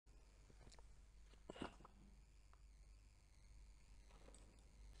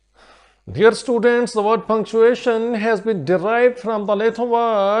Dear students, the word punctuation has been derived from the Latin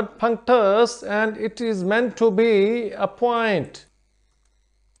word punctus and it is meant to be a point.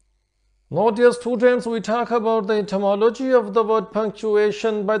 Now, dear students, we talk about the etymology of the word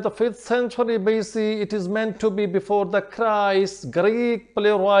punctuation. By the 5th century BC, it is meant to be before the Christ. Greek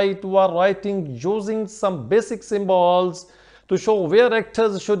playwrights were writing using some basic symbols to show where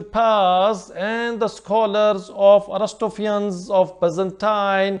actors should pass, and the scholars of Aristophanes of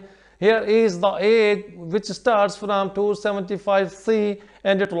Byzantine. Here is the age which starts from 275 C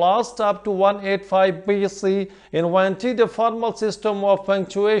and it lasts up to 185 BC, invented a formal system of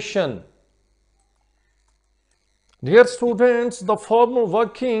punctuation. Dear students, the formal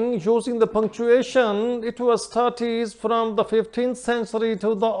working using the punctuation, it was studied from the 15th century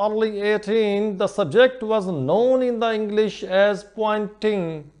to the early 18th. The subject was known in the English as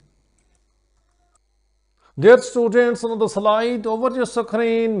pointing. Dear students, on the slide over your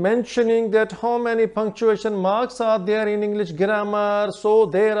screen mentioning that how many punctuation marks are there in English grammar. So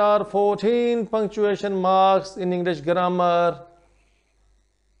there are 14 punctuation marks in English grammar.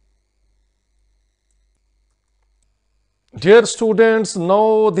 Dear students,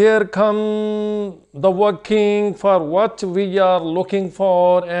 now there come the working for what we are looking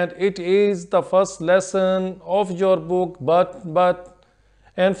for, and it is the first lesson of your book,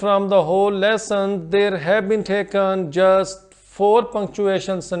 and from the whole lesson there have been taken just 4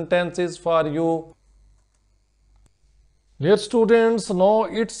 punctuation sentences for you. Dear students, now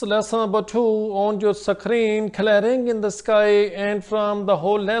it's lesson number 2 on your screen, clearing in the sky, and from the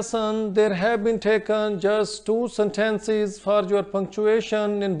whole lesson there have been taken just 2 sentences for your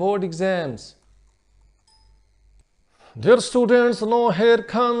punctuation in board exams. Dear students, now here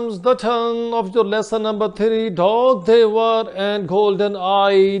comes the turn of your lesson number 3, dog they were and golden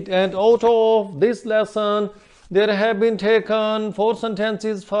eyed, and out of this lesson there have been taken 4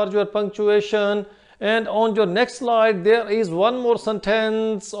 sentences for your punctuation. And on your next slide there is one more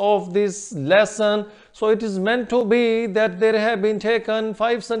sentence of this lesson, so it is meant to be that there have been taken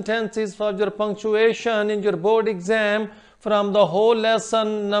 5 sentences for your punctuation in your board exam from the whole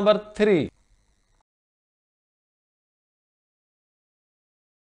lesson number 3.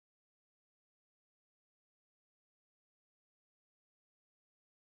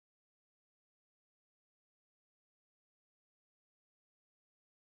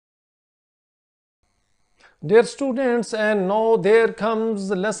 Dear students, and now there comes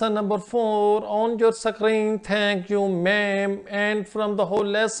lesson number 4 on your screen. Thank you, ma'am. And from the whole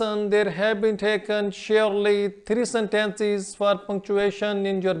lesson there have been taken surely 3 sentences for punctuation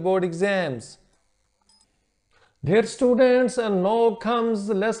in your board exams. Dear students, and now comes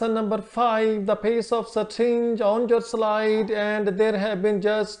lesson number 5, the pace of change on your slide, and there have been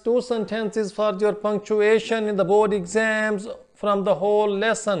just 2 sentences for your punctuation in the board exams from the whole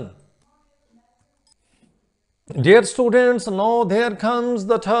lesson. Dear students, now there comes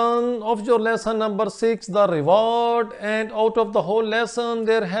the turn of your lesson number 6, the reward, and out of the whole lesson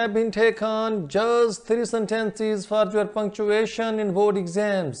there have been taken just 3 sentences for your punctuation in board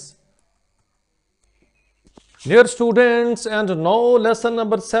exams. Dear students, and now lesson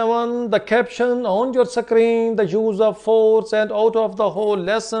number 7, the caption on your screen, the use of force, and out of the whole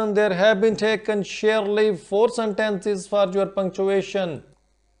lesson there have been taken surely 4 sentences for your punctuation.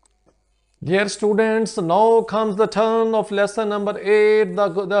 Dear students, now comes the turn of lesson number 8,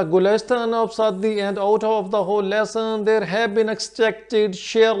 the Gulistan of Sadi, and out of the whole lesson there have been extracted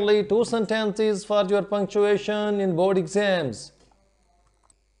surely 2 sentences for your punctuation in board exams.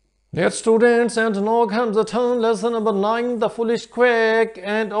 Dear students, and now comes the turn lesson number 9, the foolish quack,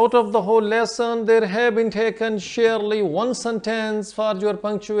 and out of the whole lesson there have been taken surely 1 sentence for your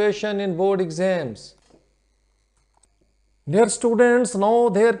punctuation in board exams. Dear students, now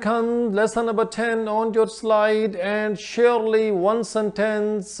there comes lesson number 10 on your slide, and surely 1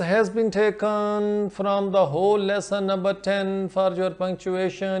 sentence has been taken from the whole lesson number 10 for your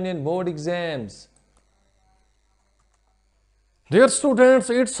punctuation in board exams. Dear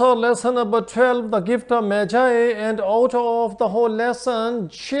students, it's our lesson number 12, the gift of Magi, and out of the whole lesson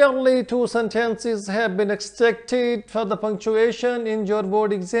surely 2 sentences have been extracted for the punctuation in your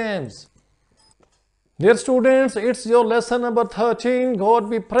board exams. Dear students, it's your lesson number 13, God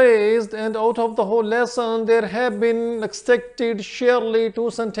be praised, and out of the whole lesson there have been extracted surely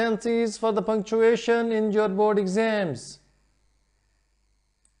 2 sentences for the punctuation in your board exams.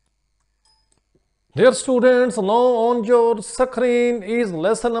 Dear students, now on your screen is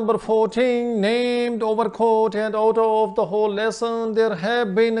lesson number 14, named overcoat, and out of the whole lesson there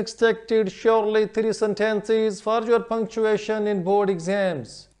have been extracted surely 3 sentences for your punctuation in board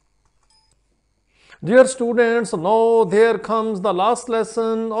exams. Dear students, now there comes the last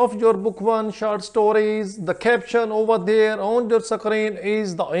lesson of your book 1 short stories. The caption over there on your screen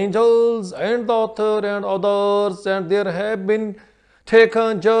is the angels and the author and others, and there have been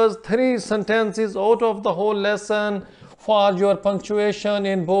taken just 3 sentences out of the whole lesson for your punctuation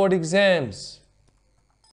in board exams.